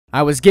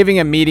I was giving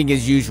a meeting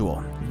as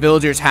usual,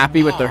 villagers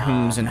happy with their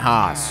hums and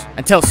haws,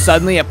 until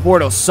suddenly a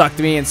portal sucked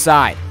me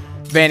inside,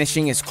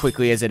 vanishing as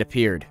quickly as it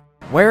appeared.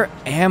 Where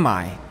am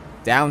I?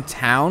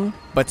 Downtown?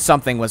 But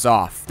something was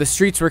off. The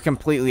streets were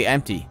completely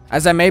empty.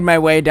 As I made my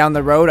way down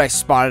the road, I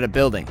spotted a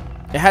building.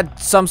 It had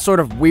some sort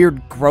of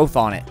weird growth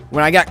on it.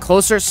 When I got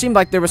closer, it seemed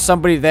like there was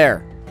somebody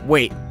there.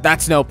 Wait,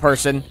 that's no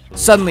person.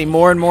 Suddenly,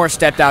 more and more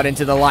stepped out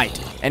into the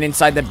light, and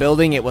inside the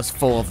building, it was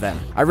full of them.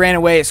 I ran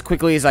away as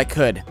quickly as I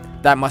could.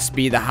 That must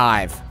be the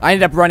hive. I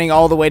ended up running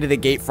all the way to the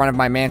gate front of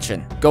my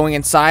mansion. Going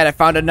inside, I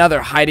found another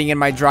hiding in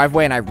my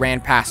driveway and I ran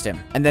past him.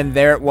 And then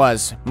there it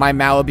was, my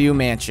Malibu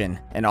mansion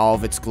in all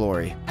of its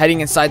glory.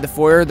 Heading inside the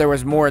foyer, there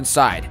was more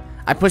inside.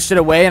 I pushed it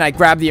away and I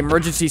grabbed the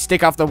emergency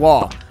stick off the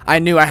wall. I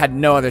knew I had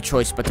no other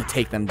choice but to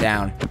take them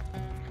down.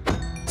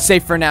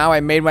 Safe for now,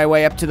 I made my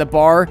way up to the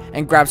bar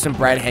and grabbed some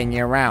bread hanging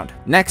around.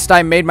 Next,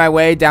 I made my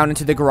way down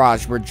into the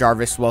garage where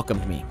Jarvis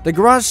welcomed me. The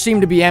garage seemed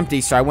to be empty,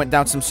 so I went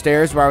down some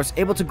stairs where I was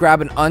able to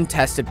grab an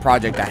untested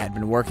project I had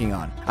been working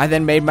on. I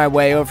then made my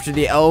way over to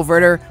the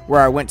elevator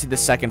where I went to the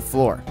second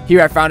floor.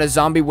 Here I found a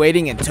zombie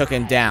waiting and took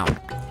him down.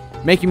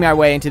 Making my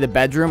way into the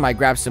bedroom, I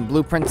grabbed some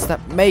blueprints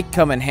that may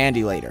come in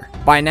handy later.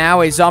 By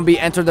now, a zombie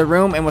entered the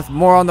room, and with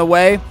more on the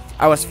way,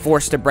 I was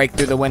forced to break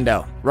through the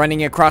window.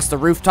 Running across the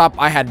rooftop,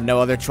 I had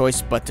no other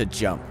choice but to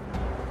jump.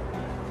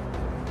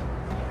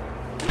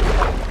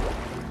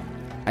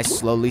 I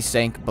slowly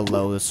sank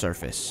below the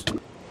surface.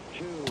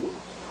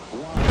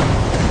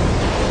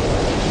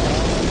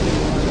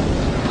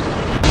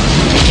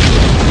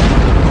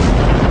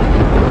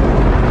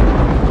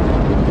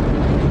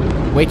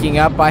 Waking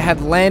up, I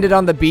had landed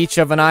on the beach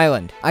of an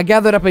island. I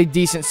gathered up a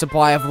decent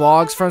supply of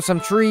logs from some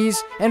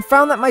trees and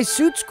found that my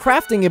suit's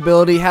crafting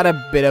ability had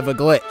a bit of a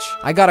glitch.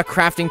 I got a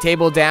crafting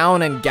table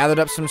down and gathered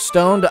up some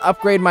stone to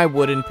upgrade my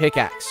wooden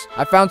pickaxe.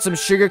 I found some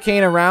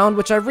sugarcane around,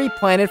 which I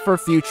replanted for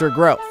future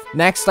growth.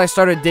 Next, I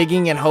started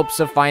digging in hopes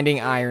of finding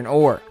iron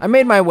ore. I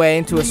made my way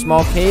into a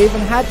small cave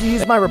and had to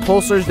use my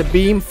repulsors to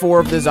beam 4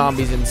 of the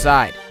zombies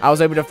inside. I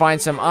was able to find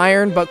some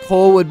iron, but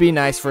coal would be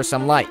nice for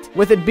some light.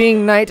 With it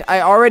being night,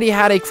 I already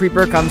had a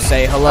creeper come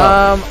say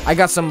hello. I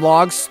got some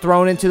logs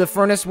thrown into the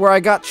furnace where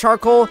I got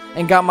charcoal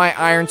and got my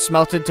iron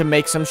smelted to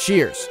make some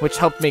shears, which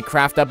helped me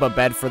craft up a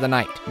bed for the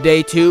night.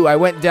 Day 2, I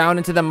went down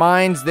into the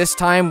mines, this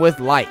time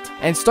with light,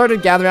 and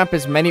started gathering up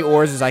as many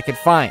ores as I could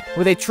find.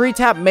 With a tree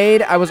tap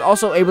made, I was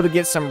also able to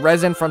get some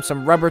resin from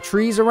some rubber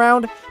trees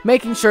around,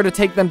 making sure to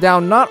take them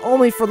down not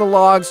only for the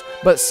logs,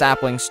 but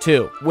saplings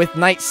too. With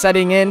night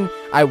setting in,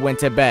 I went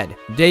to bed.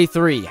 Day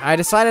 3, I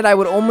decided I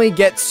would only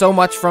get so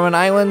much from an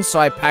island, so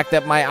I packed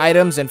up my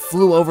items and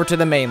flew over to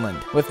the mainland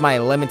with my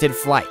limited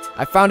flight.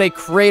 I found a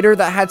crater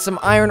that had some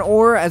iron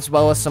ore as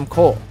well as some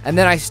coal, and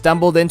then I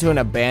stumbled into an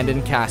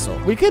abandoned castle.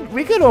 We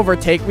could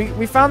overtake.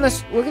 We found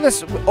this. Look at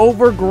this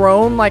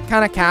overgrown like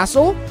kind of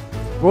castle.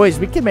 Boys,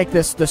 we can make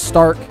this the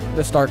Stark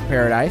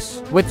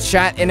paradise. With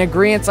chat and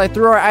agreements, I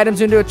threw our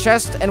items into a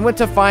chest and went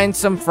to find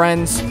some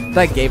friends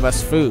that gave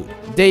us food.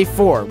 Day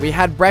 4, we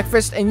had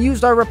breakfast and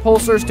used our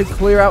repulsors to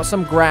clear out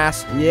some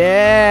grass.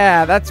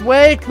 Yeah, that's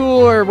way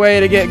cooler way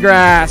to get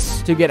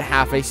grass. To get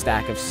half a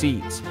stack of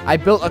seeds. I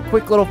built a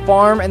quick little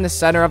farm in the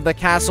center of the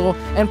castle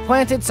and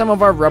planted some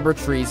of our rubber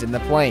trees in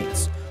the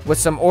plains. With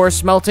some ore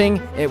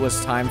smelting, it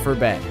was time for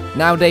bed.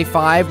 Now day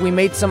 5, we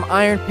made some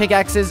iron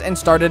pickaxes and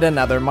started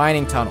another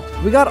mining tunnel.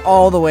 We got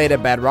all the way to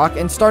bedrock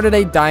and started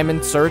a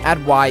diamond search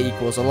at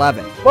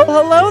y=11. Well,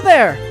 hello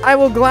there! I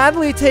will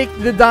gladly take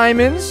the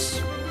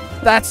diamonds.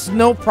 That's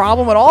no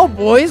problem at all,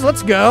 boys.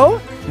 Let's go.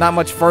 Not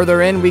much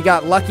further in, we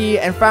got lucky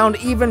and found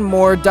even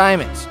more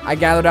diamonds. I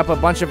gathered up a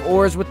bunch of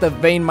ores with the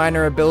vein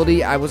miner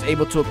ability I was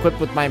able to equip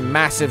with my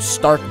massive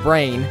Stark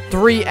brain.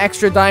 3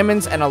 extra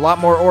diamonds and a lot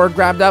more ore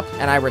grabbed up,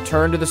 and I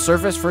returned to the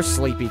surface for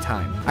sleepy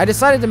time. I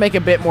decided to make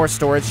a bit more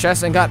storage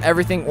chests and got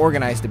everything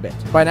organized a bit.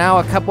 By now,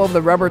 a couple of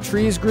the rubber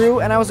trees grew,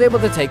 and I was able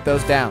to take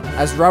those down,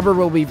 as rubber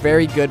will be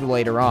very good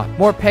later on.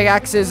 More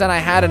pickaxes, and I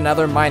had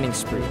another mining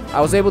spree. I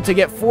was able to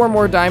get 4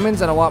 more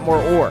diamonds and a lot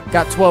more ore.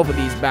 Got 12 of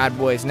these bad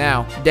boys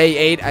now. Day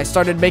 8, I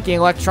started making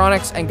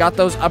electronics and got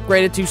those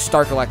upgraded to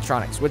Stark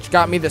Electronics, which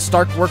got me the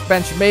Stark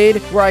workbench made,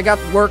 where I got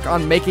work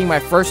on making my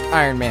first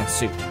Iron Man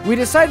suit. We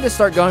decided to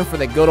start going for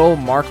the good old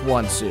Mark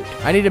I suit.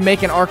 I needed to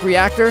make an arc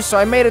reactor, so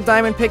I made a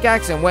diamond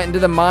pickaxe and went into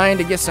the mine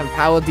to get some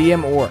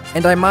palladium ore,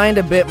 and I mined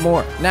a bit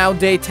more. Now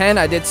day 10,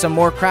 I did some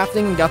more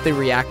crafting and got the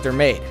reactor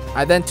made.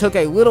 I then took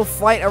a little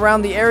flight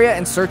around the area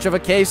in search of a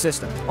cave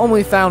system.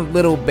 Only found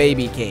little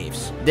baby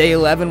caves. Day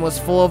 11 was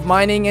full of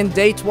mining, and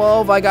day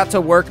 12 I got to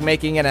work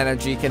making an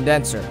energy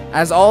condenser.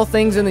 As all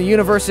things in the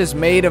universe is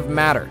made of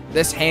matter,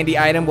 this handy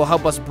item will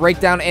help us break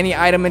down any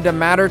item into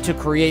matter to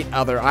create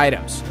other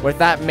items. With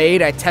that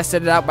made, I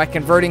tested it out by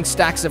converting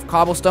stacks of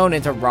cobblestone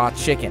into raw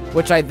chicken,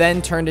 which I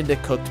then turned into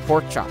cooked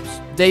pork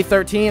chops. Day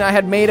 13, I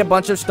had made a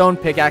bunch of stone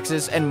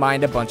pickaxes and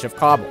mined a bunch of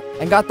cobble,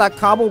 and got that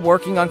cobble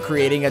working on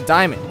creating a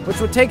diamond,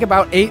 which would take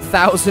about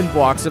 8,000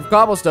 blocks of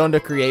cobblestone to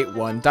create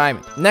 1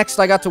 diamond. Next,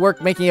 I got to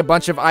work making a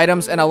bunch of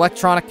items and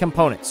electronic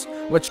components,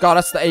 which got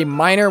us a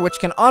miner which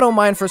can auto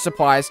mine for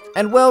supplies,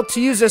 and well, to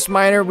use this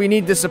miner, we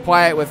need to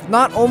supply it with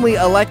not only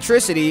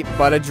electricity,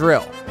 but a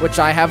drill, which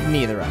I have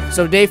neither of.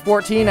 So day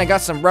 14, I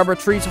got some rubber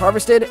trees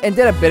harvested and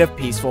did a bit of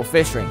peaceful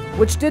fishing,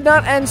 which did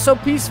not end so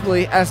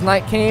peacefully as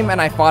night came and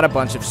I fought a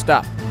bunch of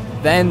stuff.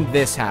 Then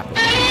this happened.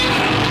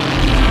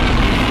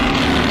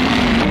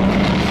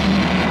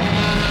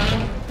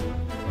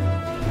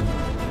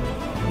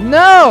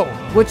 No!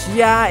 Which,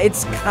 yeah,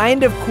 it's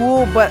kind of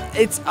cool, but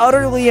it's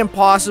utterly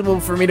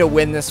impossible for me to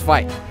win this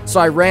fight. So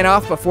I ran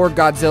off before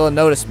Godzilla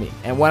noticed me,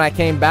 and when I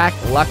came back,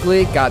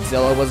 luckily,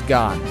 Godzilla was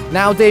gone.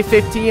 Now, day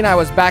 15, I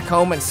was back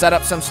home and set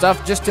up some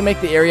stuff just to make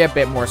the area a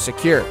bit more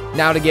secure.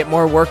 Now to get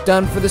more work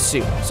done for the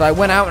suit. So I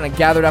went out and I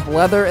gathered up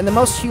leather in the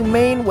most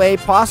humane way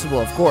possible,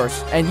 of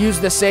course, and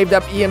used the saved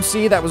up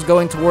EMC that was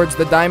going towards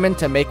the diamond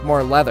to make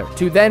more leather,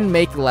 to then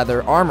make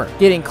leather armor.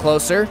 Getting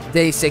closer,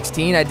 day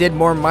 16, I did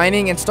more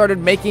mining and started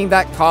making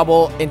that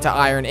cobble into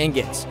iron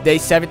ingots. Day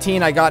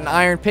 17, I got an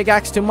iron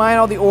pickaxe to mine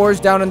all the ores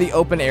down in the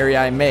open area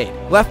I made.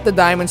 Left the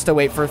diamonds to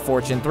wait for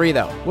Fortune 3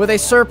 though. With a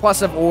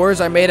surplus of ores,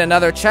 I made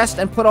another chest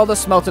and put all the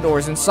smelted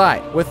ores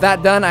inside. With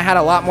that done, I had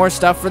a lot more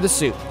stuff for the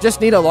suit.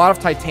 Just need a lot of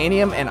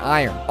titanium and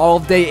iron. All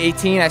of day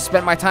 18, I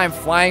spent my time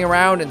flying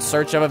around in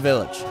search of a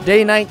village.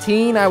 Day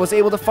 19, I was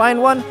able to find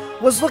one,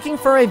 was looking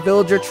for a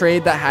villager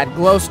trade that had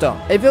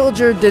glowstone. A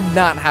villager did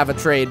not have a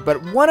trade,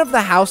 but one of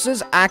the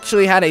houses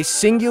actually had a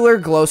singular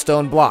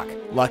glowstone block.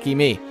 Lucky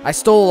me. I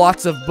stole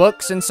lots of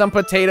books and some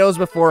potatoes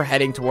before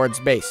heading towards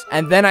base,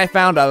 and then I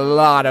found a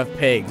lot of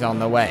pigs on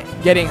the way.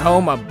 Getting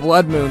home, a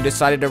blood moon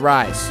decided to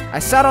rise. I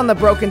sat on the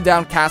broken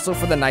down castle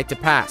for the night to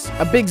pass.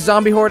 A big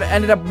zombie horde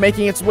ended up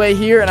making its way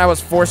here, and I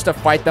was forced to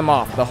fight them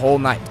off the whole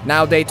night.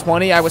 Now day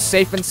 20, I was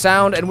safe and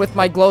sound, and with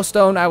my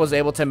glowstone, I was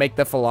able to make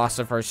the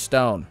Philosopher's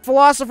Stone.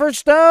 Philosopher's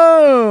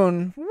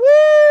Stone!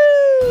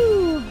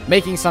 Woo!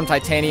 Making some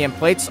titanium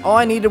plates, all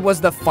I needed was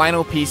the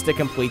final piece to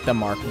complete the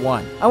Mark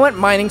 1. I went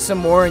mining some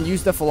more and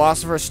used the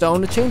Philosopher's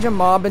Stone to change a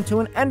mob into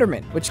an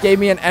Enderman, which gave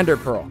me an Ender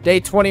Pearl. Day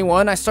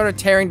 21, I started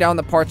tearing down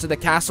the parts of the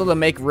castle to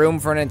make room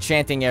for an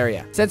enchanting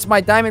area. Since my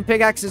diamond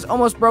pickaxe is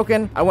almost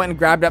broken, I went and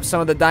grabbed up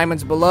some of the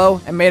diamonds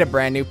below and made a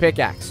brand new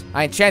pickaxe.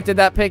 I enchanted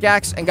that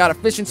pickaxe and got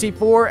efficiency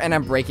 4 and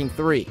I'm breaking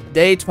 3.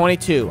 Day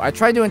 22, I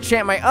tried to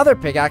enchant my other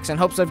pickaxe in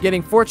hopes of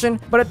getting fortune,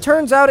 but it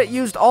turns out it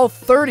used all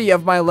 30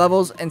 of my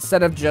levels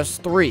instead of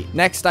just 3.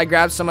 Next, I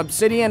grabbed some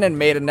obsidian and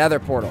made a nether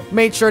portal.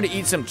 Made sure to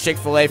eat some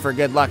Chick-fil-A for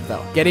good luck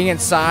though. Getting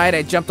inside,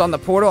 I jumped on the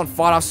portal and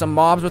fought off some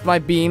mobs with my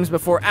beams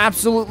before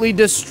absolutely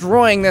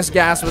destroying this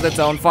gas with its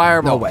own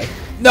fireball. No way.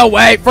 No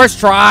way! First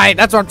try!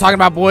 That's what I'm talking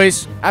about,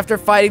 boys! After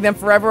fighting them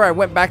forever, I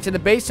went back to the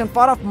base and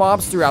fought off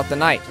mobs throughout the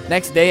night.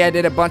 Next day, I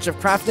did a bunch of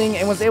crafting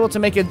and was able to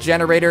make a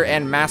generator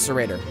and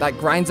macerator that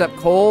grinds up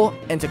coal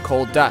into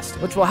coal dust,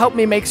 which will help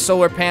me make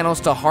solar panels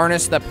to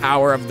harness the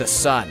power of the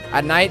sun.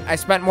 At night, I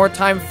spent more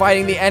time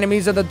fighting the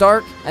enemies of the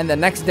dark, and the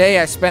next day,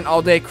 I spent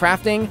all day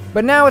crafting,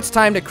 but now it's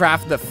time to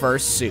craft the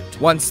first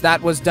suit. Once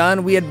that was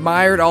done, we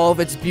admired all of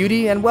its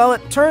beauty, and well,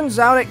 it turns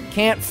out it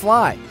can't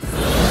fly.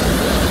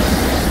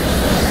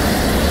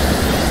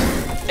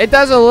 It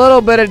does a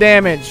little bit of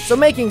damage. So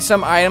making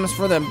some items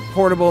for the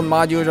portable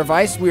modular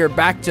device, we are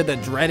back to the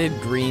dreaded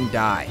green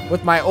dye.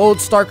 With my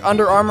old Stark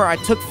Under Armour, I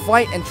took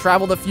flight and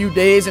traveled a few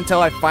days until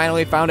I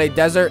finally found a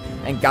desert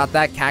and got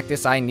that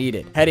cactus I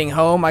needed. Heading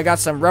home, I got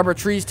some rubber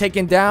trees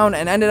taken down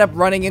and ended up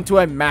running into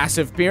a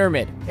massive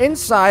pyramid.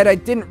 Inside, I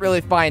didn't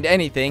really find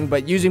anything,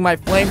 but using my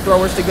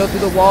flamethrowers to go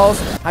through the walls,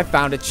 I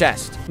found a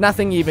chest.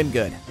 Nothing even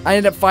good. I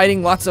ended up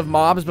fighting lots of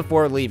mobs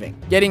before leaving.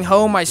 Getting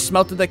home, I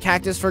smelted the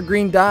cactus for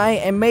green dye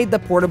and made the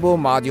portable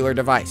modular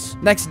device.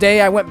 Next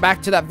day, I went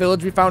back to that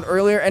village we found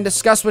earlier and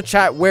discussed with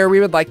chat where we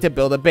would like to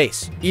build a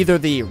base. Either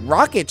the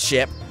rocket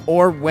ship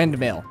or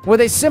windmill.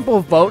 With a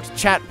simple vote,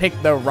 chat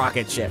picked the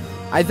rocket ship.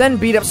 I then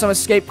beat up some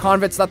escaped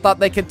convicts that thought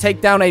they could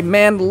take down a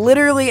man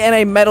literally in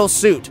a metal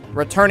suit.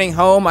 Returning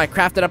home, I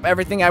crafted up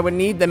everything I would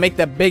need to make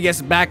the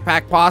biggest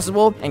backpack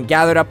possible and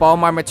gathered up all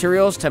my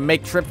materials to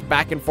make trips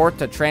back and forth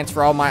to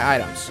transfer all my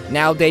items.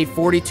 Now day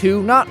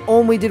 42, not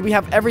only did we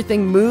have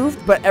everything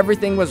moved, but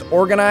everything was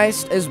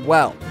organized as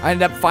well. I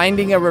ended up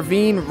finding a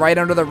ravine right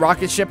under the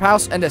rocket ship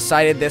house and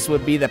decided this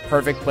would be the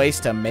perfect place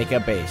to make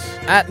a base.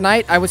 At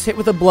night, I was hit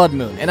with a blood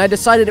moon and I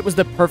decided it was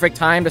the perfect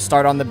time to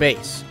start on the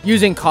base.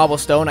 Using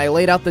cobblestone, I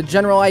laid out the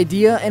general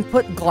idea and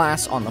put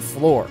glass on the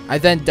floor. I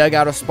then dug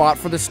out a spot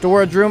for the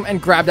storage room and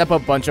grabbed up a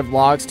bunch of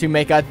logs to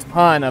make a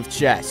ton of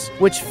chests,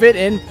 which fit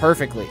in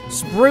perfectly.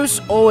 Spruce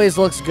always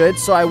looks good,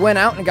 so I went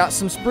out and got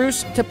some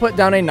spruce to put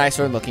down a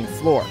nicer looking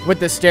floor. With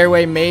the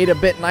stairway made a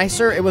bit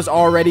nicer, it was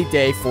already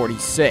day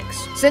 46.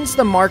 Since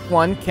the Mark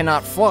 1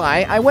 cannot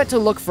fly, I went to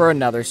look for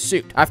another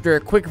suit. After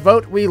a quick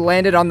vote, we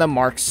landed on the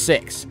Mark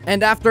 6.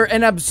 And after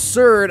an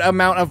absurd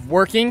amount of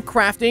working,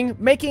 crafting,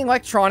 making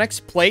electronics,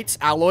 plates,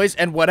 alloys,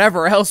 and whatever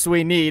whatever else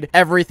we need,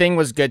 everything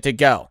was good to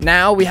go.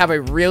 Now we have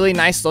a really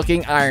nice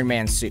looking Iron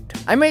Man suit.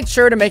 I made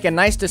sure to make a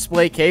nice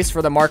display case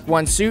for the Mark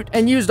 1 suit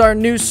and used our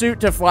new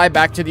suit to fly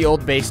back to the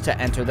old base to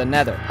enter the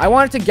Nether. I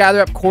wanted to gather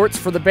up quartz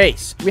for the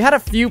base. We had a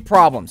few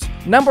problems.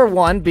 Number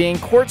 1 being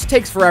quartz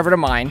takes forever to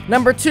mine.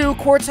 Number 2,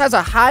 quartz has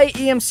a high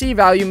EMC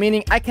value,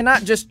 meaning I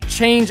cannot just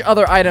change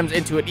other items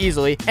into it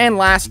easily. And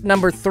last,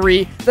 number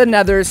 3, the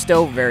Nether is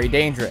still very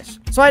dangerous.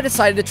 So I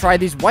decided to try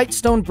these white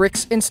stone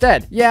bricks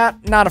instead. Yeah,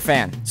 not a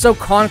fan. So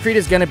concrete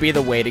is gonna be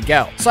the way to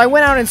go. So I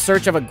went out in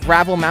search of a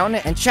gravel mountain,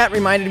 and chat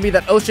reminded me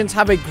that oceans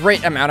have a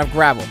great amount of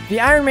gravel. The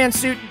Iron Man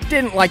suit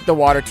didn't like the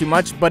water too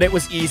much, but it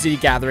was easy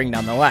gathering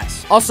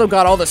nonetheless. Also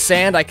got all the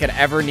sand I could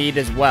ever need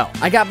as well.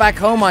 I got back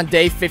home on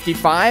day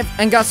 55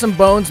 and got some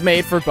bones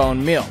made for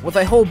bone meal. With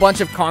a whole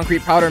bunch of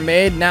concrete powder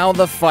made, now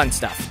the fun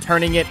stuff,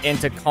 turning it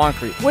into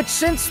concrete. Which,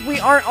 since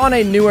we aren't on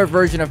a newer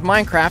version of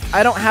Minecraft,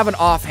 I don't have an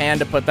offhand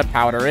to put the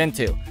powder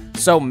into.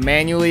 So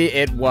manually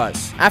it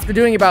was. After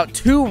doing about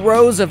 2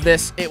 rows of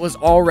this, it was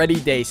already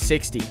day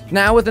 60.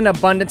 Now with an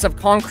abundance of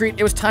concrete,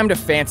 it was time to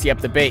fancy up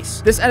the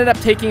base. This ended up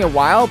taking a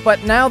while,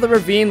 but now the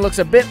ravine looks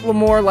a bit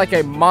more like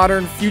a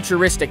modern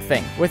futuristic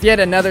thing. With yet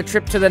another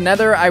trip to the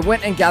Nether, I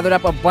went and gathered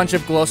up a bunch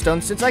of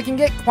glowstone since I can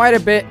get quite a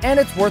bit and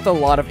it's worth a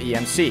lot of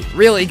EMC.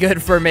 Really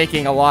good for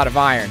making a lot of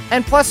iron.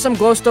 And plus some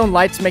glowstone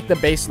lights make the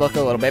base look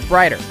a little bit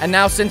brighter. And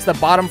now since the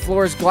bottom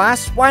floor is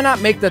glass, why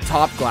not make the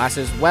top glass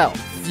as well?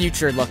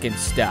 Future looking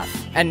stuff.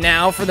 And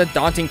now for the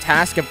daunting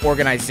task of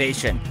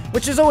organization,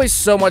 which is always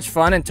so much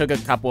fun and took a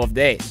couple of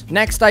days.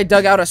 Next, I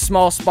dug out a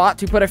small spot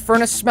to put a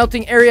furnace,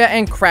 smelting area,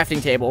 and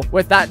crafting table.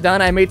 With that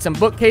done, I made some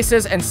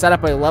bookcases and set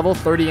up a level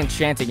 30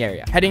 enchanting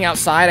area. Heading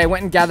outside, I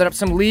went and gathered up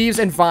some leaves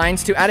and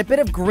vines to add a bit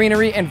of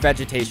greenery and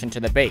vegetation to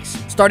the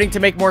base. Starting to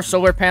make more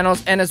solar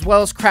panels, and as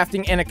well as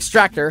crafting an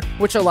extractor,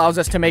 which allows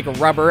us to make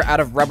rubber out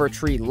of rubber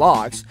tree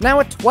logs. Now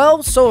with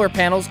 12 solar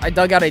panels, I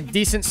dug out a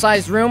decent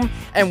sized room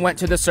and went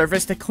to the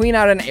surface to clean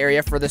out an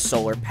area for the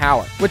solar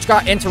power, which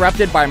got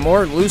interrupted by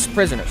more loose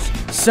prisoners.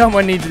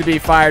 Someone needed to be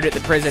fired at the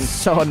prison.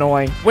 So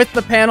annoying. With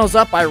the panels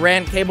up, I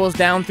ran cables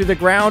down through the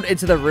ground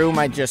into the room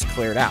I just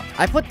cleared out.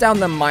 I put down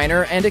the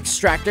miner and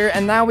extractor,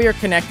 and now we are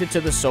connected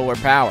to the solar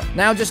power.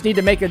 Now just need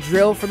to make a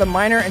drill for the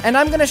miner, and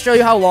I'm gonna show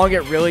you how long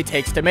it really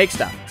takes to make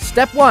stuff.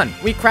 Step 1,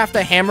 we craft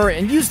a hammer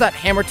and use that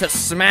hammer to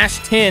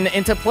smash tin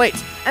into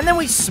plates, and then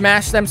we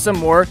smash them some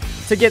more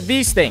to get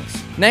these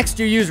things. Next,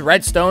 you use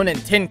redstone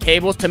and tin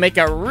cables to make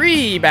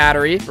a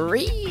battery.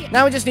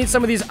 Now we just need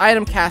some of these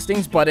item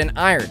castings, but in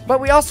iron. But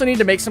we also need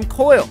to make some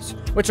coils,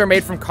 which are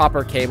made from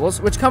copper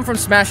cables, which come from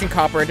smashing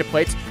copper into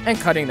plates and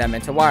cutting them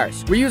into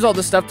wires. We use all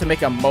this stuff to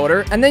make a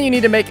motor, and then you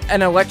need to make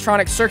an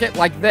electronic circuit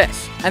like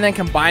this, and then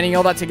combining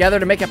all that together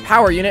to make a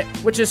power unit,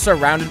 which is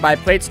surrounded by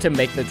plates to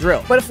make the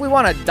drill. But if we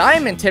want a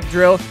diamond tip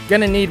drill,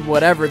 gonna need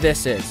whatever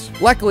this is.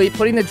 Luckily,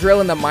 putting the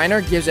drill in the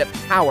miner gives it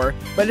power,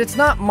 but it's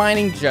not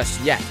mining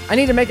just yet. I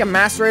need to make a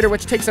macerator,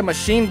 which takes a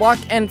machine block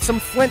and some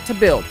flint to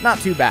build. Not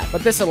too bad,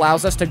 but this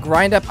allows us to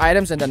grind up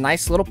items into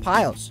nice little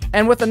piles.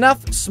 And with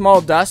enough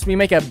small dust, we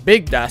make a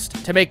big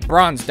dust to make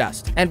bronze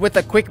dust. And with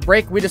a quick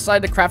break, we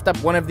decided to craft up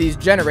one of these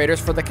generators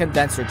for the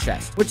condenser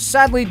chest, which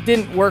sadly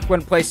didn't work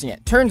when placing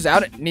it. Turns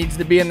out it needs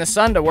to be in the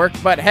sun to work,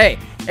 but hey,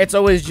 it's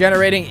always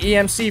generating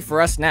EMC for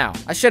us now.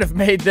 I should have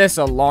made this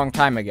a long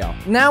time ago.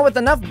 Now with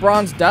enough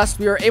bronze dust,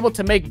 we are able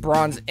to make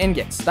bronze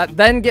ingots that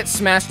then get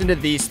smashed into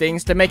these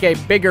things to make a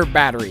bigger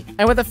battery.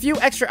 And with a few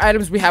extra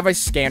items, we have a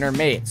scanner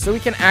made, so we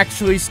can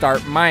actually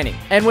start mining.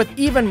 And with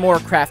even more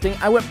crafting,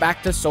 I went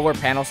back to solar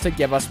panels to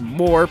give us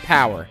more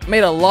power.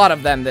 Made a lot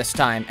of them this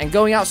time, and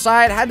going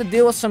outside had to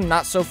deal with some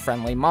not so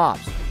friendly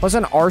mobs. It was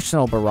an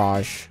arsenal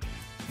barrage.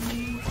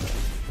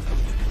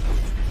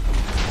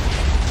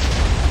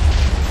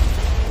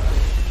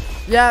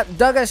 Yeah,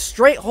 dug a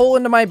straight hole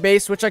into my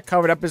base, which I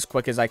covered up as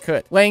quick as I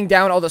could. Laying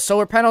down all the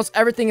solar panels,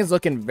 everything is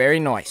looking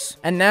very nice.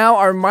 And now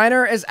our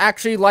miner is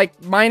actually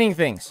like mining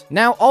things.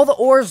 Now all the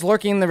ores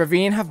lurking in the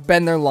ravine have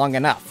been there long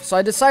enough, so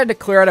I decided to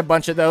clear out a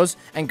bunch of those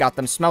and got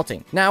them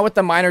smelting. Now with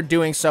the miner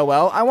doing so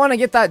well, I want to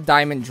get that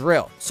diamond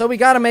drill. So we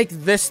gotta make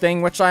this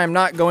thing, which I am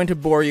not going to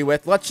bore you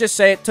with. Let's just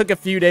say it took a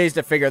few days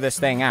to figure this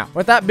thing out.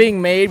 With that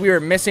being made, we were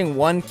missing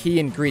one key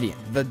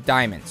ingredient, the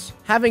diamonds.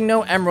 Having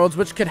no emeralds,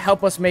 which could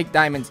help us make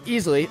diamonds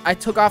easily, I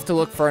took off to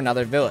look for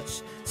another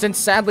village, since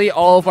sadly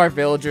all of our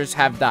villagers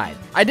have died.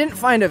 I didn't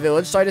find a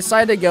village, so I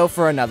decided to go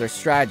for another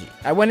strategy.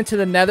 I went into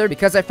the Nether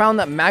because I found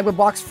that magma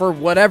blocks, for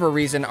whatever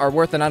reason, are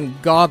worth an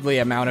ungodly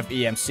amount of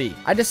EMC.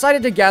 I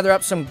decided to gather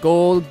up some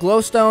gold,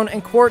 glowstone,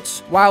 and quartz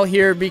while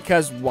here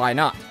because why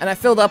not? And I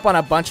filled up on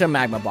a bunch of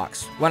magma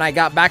blocks. When I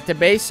got back to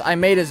base, I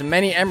made as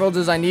many emeralds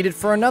as I needed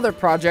for another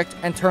project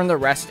and turned the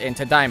rest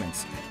into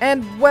diamonds.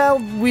 And, well,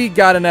 we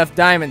got enough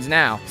diamonds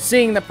now.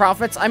 Seeing the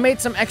profits, I made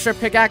some extra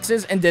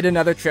pickaxes and did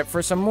another trip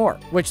for some more,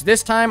 which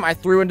this time I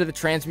threw into the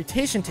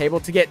transmutation table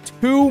to get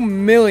 2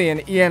 million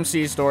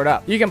EMC stored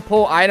up. You can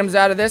pull items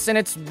out of this, and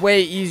it's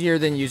way easier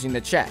than using the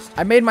chest.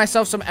 I made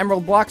myself some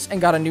emerald blocks and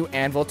got a new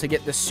anvil to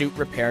get the suit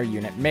repair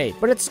unit made,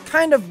 but it's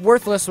kind of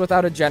worthless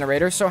without a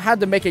generator, so I had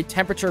to make a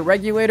temperature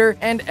regulator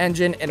and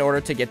engine in order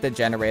to get the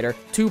generator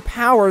to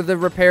power the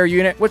repair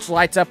unit, which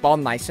lights up all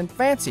nice and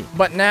fancy.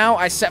 But now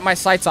I set my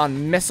sights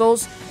on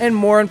missiles, and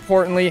more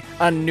importantly,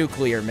 a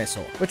nuclear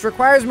missile, which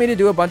requires me to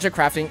do a bunch of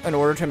crafting in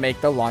order to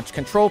make the launch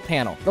control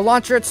panel, the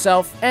launcher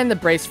itself, and the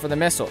brace for the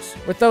missiles.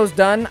 With those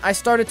done, I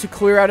started to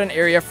clear out an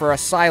area for a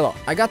silo.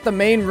 I got the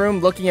main room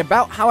looking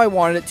about how I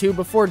wanted it to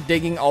before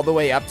digging all the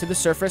way up to the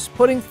surface,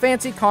 putting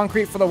fancy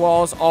concrete for the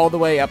walls all the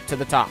way up to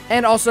the top,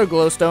 and also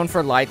glowstone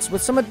for lights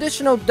with some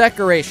additional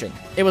decoration.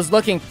 It was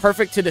looking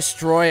perfect to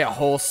destroy a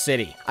whole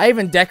city. I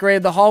even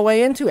decorated the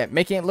hallway into it,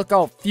 making it look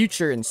all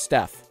future and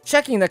stuff.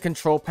 Checking the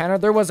control panel,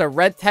 there was a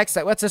red text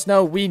that lets us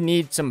know we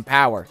need some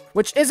power,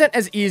 which isn't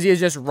as easy as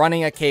just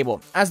running a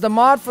cable, as the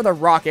mod for the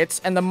rockets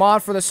and the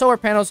mod for the solar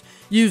panels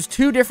use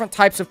 2 different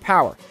types of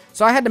power.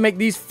 So I had to make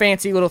these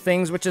fancy little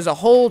things, which is a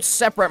whole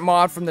separate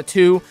mod from the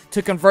 2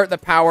 to convert the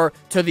power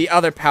to the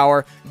other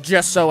power,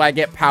 just so I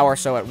get power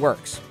so it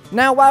works.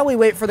 Now, while we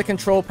wait for the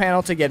control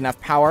panel to get enough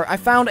power, I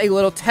found a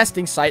little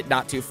testing site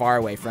not too far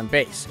away from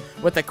base.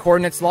 With the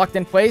coordinates locked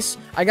in place,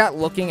 I got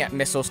looking at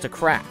missiles to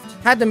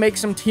craft. Had to make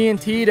some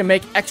TNT to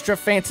make extra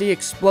fancy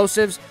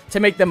explosives to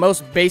make the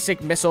most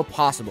basic missile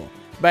possible.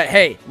 But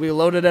hey, we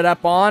loaded it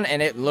up on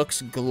and it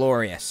looks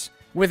glorious.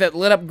 With it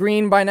lit up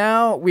green by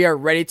now, we are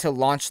ready to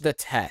launch the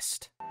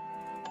test.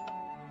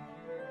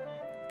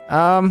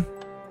 Oh!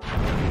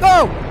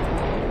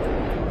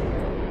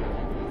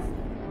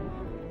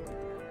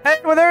 Hey,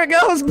 well, there it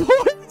goes, boys!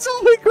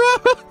 Holy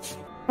crap!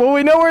 Well,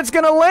 we know where it's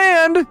gonna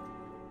land!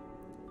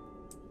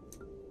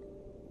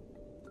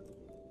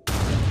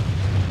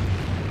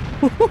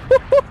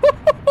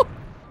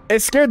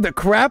 It scared the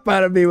crap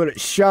out of me when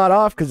it shot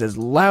off because it's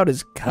loud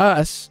as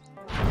cuss.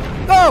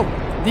 Oh!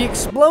 The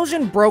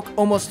explosion broke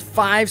almost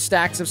 5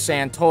 stacks of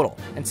sand total,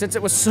 and since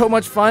it was so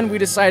much fun, we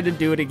decided to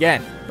do it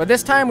again. But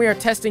this time we are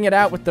testing it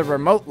out with the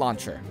remote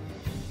launcher.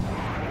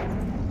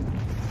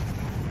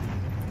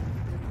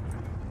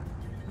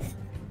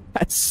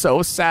 That's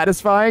so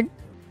satisfying.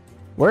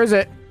 Where is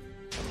it?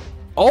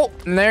 Oh,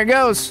 and there it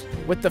goes.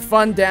 With the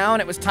fun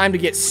down, it was time to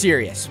get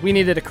serious. We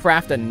needed to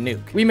craft a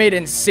nuke. We made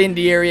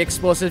incendiary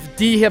explosives,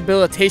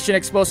 debilitation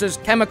explosives,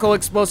 chemical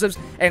explosives,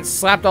 and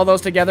slapped all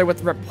those together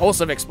with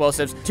repulsive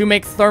explosives to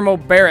make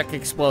thermobaric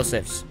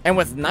explosives. And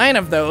with 9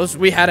 of those,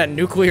 we had a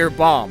nuclear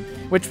bomb,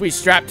 which we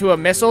strapped to a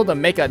missile to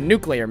make a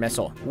nuclear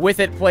missile. With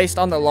it placed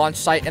on the launch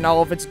site in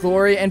all of its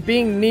glory and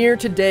being near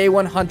to day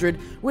 100,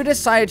 we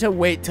decided to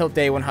wait till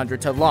day 100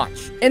 to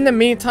launch. In the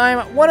meantime,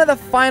 one of the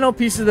final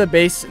pieces of the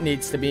base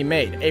needs to be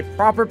made, a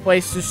proper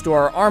place to store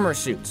our armor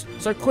suits.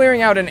 So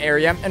clearing out an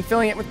area and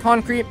filling it with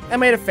concrete, I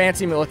made a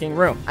fancy looking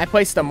room. I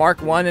placed the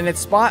Mark 1 in its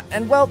spot,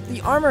 and well,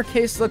 the armor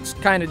case looks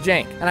kinda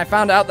jank, and I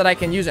found out that I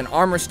can use an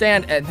armor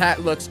stand, and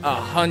that looks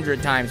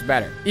 100 times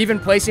better. Even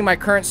placing my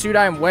current suit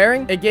I'm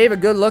wearing, it gave a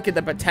good look at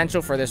the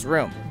potential for this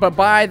room. But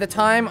by the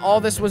time all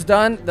this was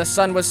done, the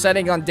sun was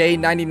setting on day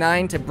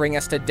 99 to bring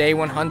us to day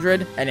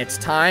 100, and it's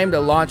time to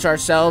launch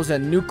ourselves a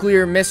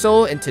nuclear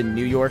missile into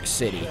New York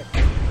City.